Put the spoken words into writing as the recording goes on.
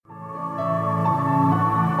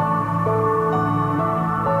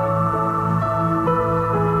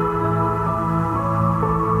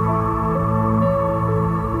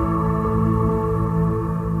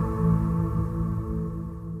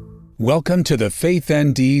Welcome to the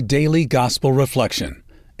FaithND Daily Gospel Reflection,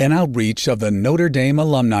 an outreach of the Notre Dame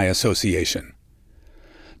Alumni Association.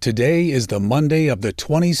 Today is the Monday of the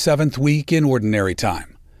 27th week in Ordinary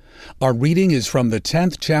Time. Our reading is from the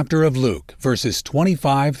 10th chapter of Luke, verses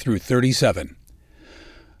 25 through 37.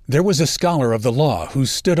 There was a scholar of the law who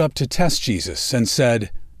stood up to test Jesus and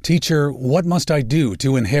said, "Teacher, what must I do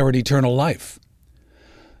to inherit eternal life?"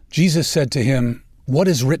 Jesus said to him, "What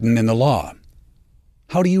is written in the law?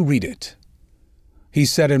 How do you read it?" He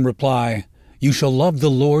said in reply, "You shall love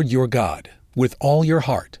the Lord your God with all your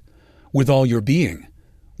heart, with all your being,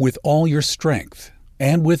 with all your strength,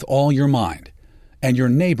 and with all your mind, and your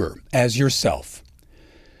neighbor as yourself."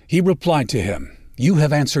 He replied to him, "You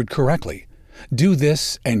have answered correctly. Do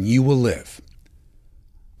this and you will live."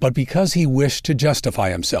 But because he wished to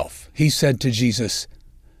justify himself, he said to Jesus,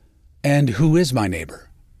 "And who is my neighbor?"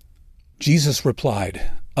 Jesus replied,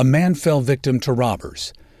 "A man fell victim to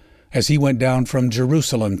robbers. As he went down from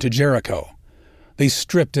Jerusalem to Jericho, they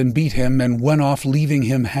stripped and beat him and went off, leaving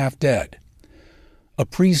him half dead. A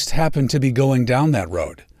priest happened to be going down that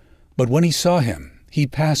road, but when he saw him, he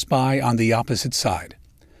passed by on the opposite side.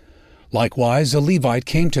 Likewise, a Levite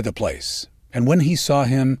came to the place, and when he saw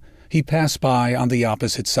him, he passed by on the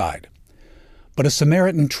opposite side. But a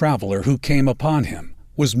Samaritan traveler who came upon him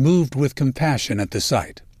was moved with compassion at the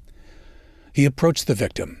sight. He approached the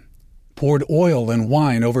victim, poured oil and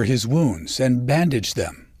wine over his wounds, and bandaged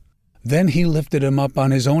them. Then he lifted him up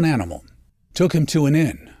on his own animal, took him to an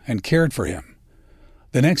inn, and cared for him.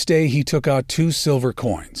 The next day he took out 2 silver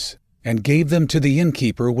coins, and gave them to the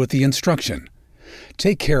innkeeper with the instruction,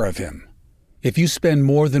 'Take care of him. If you spend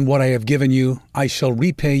more than what I have given you, I shall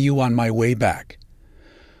repay you on my way back.'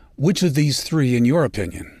 Which of these 3, in your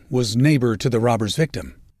opinion, was neighbor to the robber's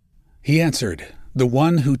victim?" He answered, "The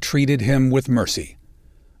one who treated him with mercy."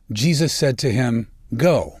 Jesus said to him,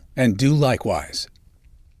 "Go and do likewise."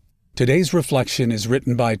 Today's reflection is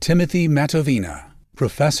written by Timothy Matovina,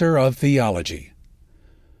 professor of theology.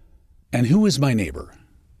 And who is my neighbor?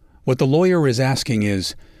 What the lawyer is asking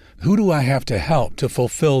is, who do I have to help to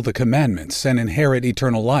fulfill the commandments and inherit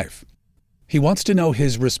eternal life? He wants to know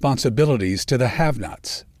his responsibilities to the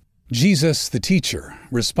have-nots. Jesus, the teacher,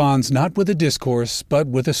 responds not with a discourse, but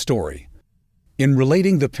with a story. In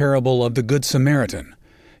relating the parable of the Good Samaritan,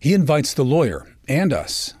 he invites the lawyer and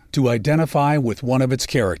us to identify with one of its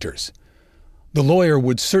characters. The lawyer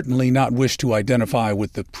would certainly not wish to identify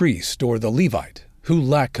with the priest or the Levite, who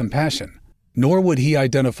lack compassion, nor would he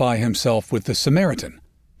identify himself with the Samaritan,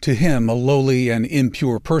 to him a lowly and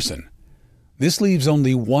impure person. This leaves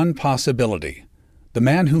only one possibility: the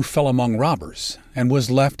man who fell among robbers and was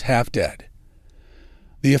left half dead.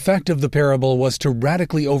 The effect of the parable was to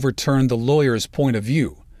radically overturn the lawyer's point of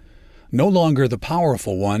view. No longer the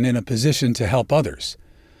powerful one in a position to help others,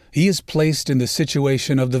 he is placed in the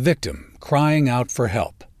situation of the victim, crying out for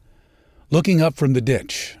help. Looking up from the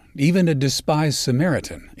ditch, even a despised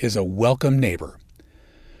Samaritan is a welcome neighbor.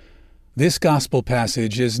 This gospel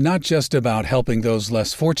passage is not just about helping those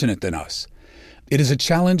less fortunate than us. It is a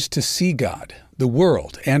challenge to see God, the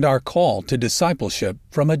world, and our call to discipleship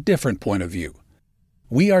from a different point of view.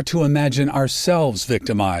 We are to imagine ourselves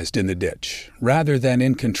victimized in the ditch, rather than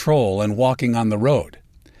in control and walking on the road.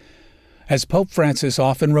 As Pope Francis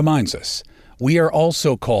often reminds us, we are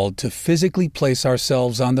also called to physically place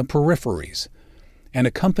ourselves on the peripheries and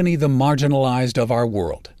accompany the marginalized of our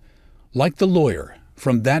world. Like the lawyer,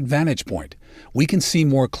 from that vantage point, we can see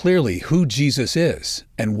more clearly who Jesus is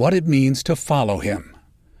and what it means to follow him.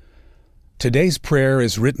 Today's prayer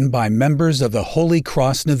is written by members of the Holy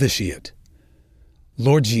Cross Novitiate.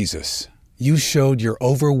 Lord Jesus, you showed your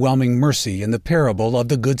overwhelming mercy in the parable of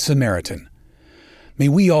the Good Samaritan. May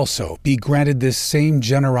we also be granted this same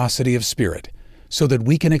generosity of spirit, so that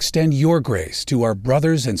we can extend your grace to our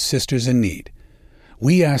brothers and sisters in need.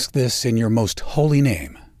 We ask this in your most holy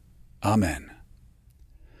name. Amen.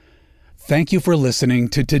 Thank you for listening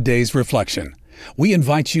to today's reflection. We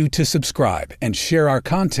invite you to subscribe and share our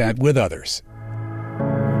content with others.